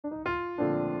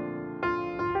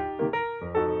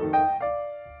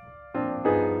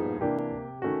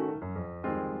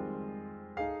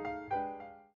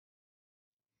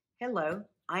Hello,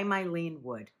 I'm Ilene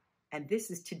Wood, and this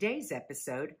is today's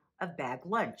episode of Bag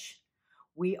Lunch.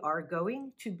 We are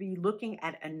going to be looking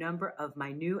at a number of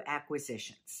my new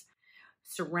acquisitions.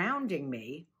 Surrounding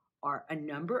me are a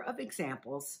number of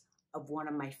examples of one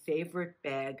of my favorite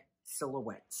bag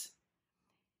silhouettes.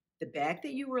 The bag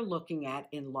that you are looking at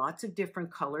in lots of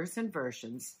different colors and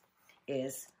versions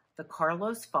is the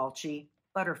Carlos Falci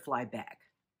butterfly bag.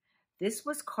 This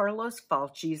was Carlos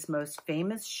Falci's most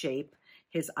famous shape,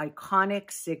 his iconic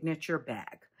signature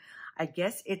bag. I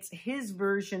guess it's his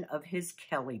version of his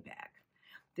Kelly bag.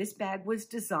 This bag was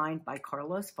designed by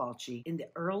Carlos Falci in the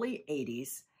early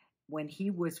 80s when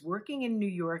he was working in New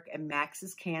York at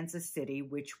Max's Kansas City,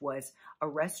 which was a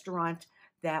restaurant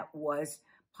that was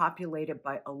populated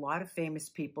by a lot of famous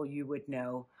people you would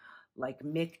know, like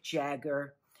Mick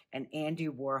Jagger and Andy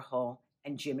Warhol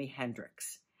and Jimi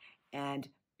Hendrix. And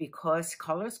because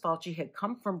Carlos Falci had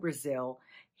come from Brazil,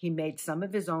 he made some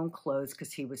of his own clothes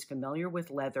because he was familiar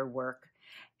with leather work.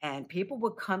 And people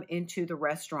would come into the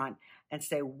restaurant and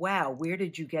say, "Wow, where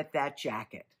did you get that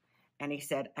jacket?" And he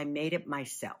said, "I made it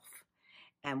myself."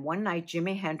 And one night,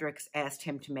 Jimi Hendrix asked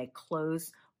him to make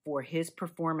clothes for his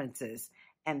performances,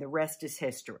 and the rest is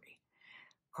history.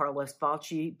 Carlos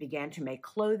Falci began to make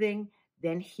clothing.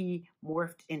 Then he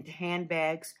morphed into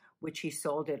handbags, which he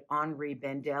sold at Henri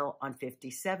Bendel on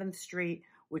 57th Street,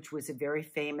 which was a very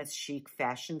famous chic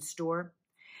fashion store.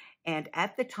 And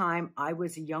at the time, I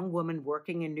was a young woman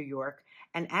working in New York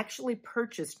and actually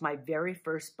purchased my very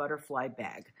first butterfly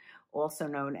bag, also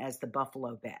known as the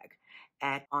Buffalo bag,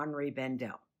 at Henri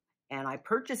Bendel. And I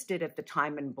purchased it at the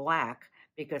time in black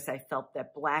because I felt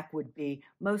that black would be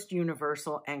most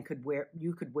universal and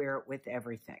you could wear it with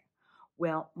everything.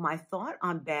 Well, my thought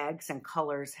on bags and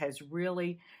colors has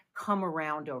really come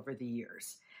around over the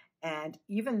years. And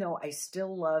even though I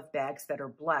still love bags that are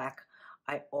black,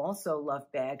 I also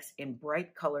love bags in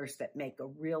bright colors that make a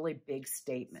really big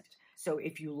statement. So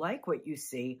if you like what you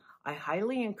see, I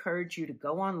highly encourage you to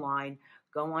go online,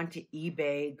 go onto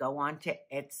eBay, go onto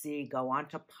Etsy, go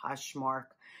onto Poshmark.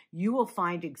 You will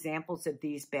find examples of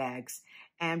these bags.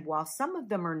 And while some of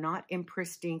them are not in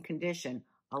pristine condition,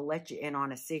 I'll let you in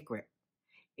on a secret.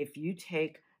 If you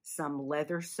take some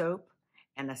leather soap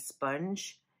and a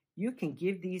sponge, you can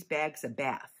give these bags a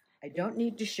bath. I don't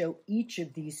need to show each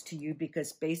of these to you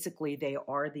because basically they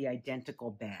are the identical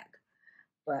bag.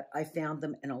 But I found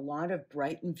them in a lot of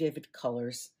bright and vivid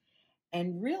colors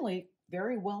and really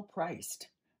very well priced.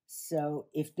 So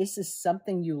if this is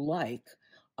something you like,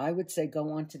 I would say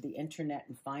go onto the internet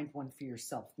and find one for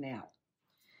yourself now.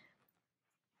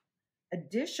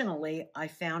 Additionally, I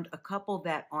found a couple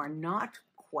that are not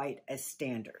quite as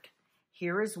standard.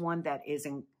 Here is one that is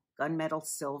in gunmetal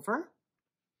silver.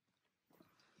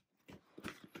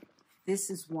 This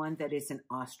is one that is in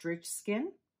ostrich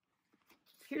skin.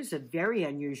 Here's a very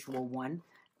unusual one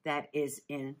that is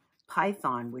in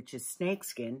python, which is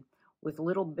snakeskin, with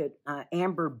little bit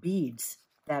amber beads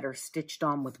that are stitched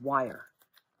on with wire.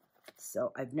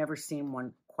 So I've never seen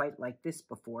one quite like this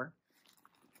before.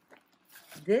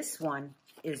 This one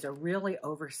is a really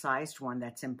oversized one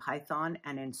that's in python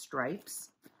and in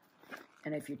stripes.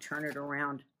 And if you turn it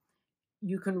around,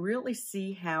 you can really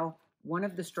see how one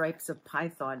of the stripes of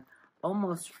python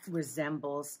almost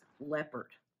resembles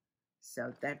leopard.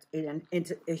 So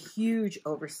it's a huge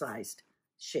oversized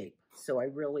shape. So I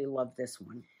really love this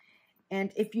one.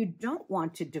 And if you don't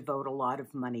want to devote a lot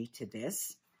of money to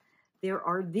this, there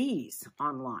are these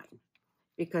online.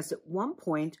 Because at one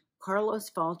point,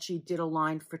 Carlos Falci did a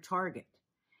line for Target.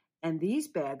 And these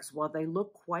bags, while they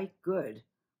look quite good,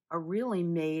 are really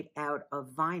made out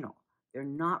of vinyl. They're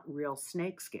not real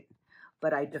snakeskin.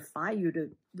 But I defy you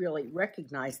to really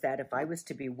recognize that if I was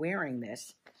to be wearing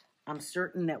this. I'm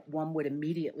certain that one would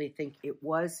immediately think it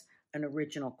was an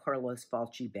original Carlos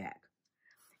Falci bag.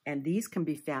 And these can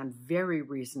be found very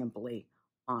reasonably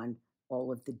on all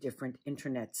of the different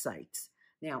internet sites.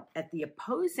 Now, at the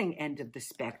opposing end of the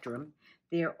spectrum,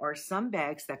 there are some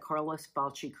bags that Carlos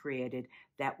Falci created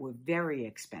that were very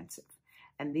expensive.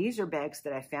 And these are bags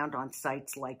that I found on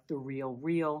sites like The Real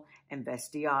Real and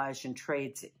Vestiage and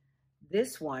Tradesy.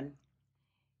 This one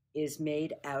is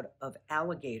made out of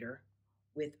alligator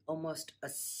with almost a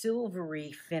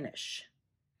silvery finish.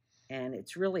 And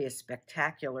it's really a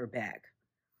spectacular bag.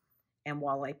 And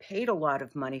while I paid a lot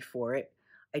of money for it,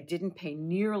 I didn't pay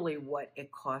nearly what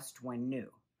it cost when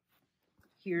new.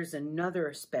 Here's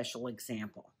another special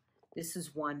example. This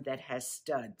is one that has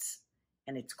studs,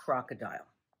 and it's crocodile.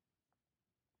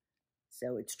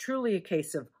 So it's truly a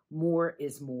case of more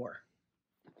is more.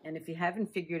 And if you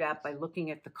haven't figured out by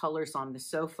looking at the colors on the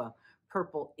sofa,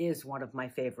 purple is one of my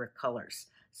favorite colors.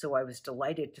 So I was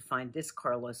delighted to find this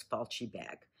Carlos Falchi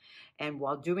bag. And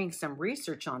while doing some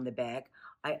research on the bag,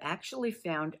 I actually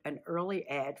found an early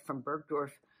ad from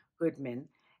Bergdorf Goodman,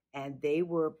 and they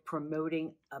were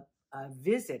promoting a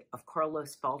visit of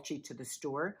Carlos Falchi to the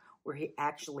store where he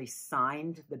actually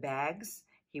signed the bags.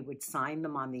 He would sign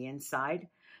them on the inside.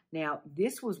 Now,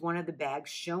 this was one of the bags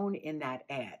shown in that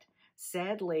ad.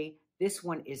 Sadly, this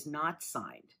one is not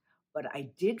signed, but I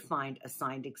did find a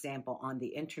signed example on the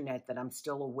internet that I'm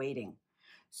still awaiting.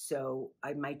 So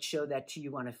I might show that to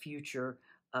you on a future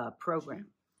program.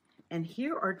 And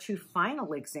here are two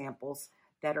final examples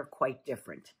that are quite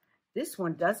different. This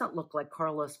one doesn't look like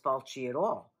Carlos Falchi at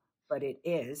all, but it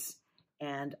is.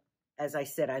 And as I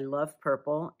said, I love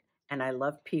purple and I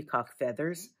love peacock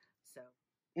feathers.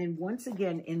 And once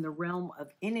again, in the realm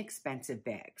of inexpensive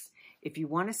bags, if you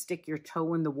want to stick your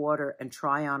toe in the water and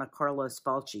try on a Carlos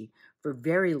Falchi for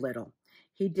very little,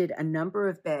 he did a number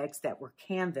of bags that were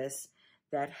canvas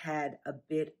that had a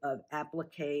bit of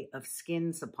applique of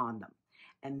skins upon them.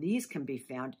 And these can be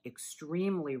found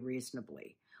extremely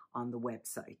reasonably on the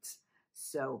websites.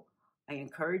 So I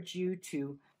encourage you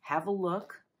to have a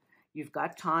look. You've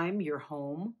got time, you're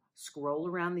home, scroll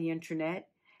around the internet,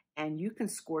 and you can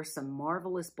score some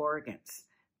marvelous bargains,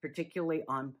 particularly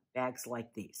on bags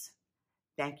like these.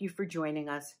 Thank you for joining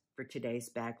us for today's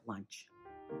Bag Lunch.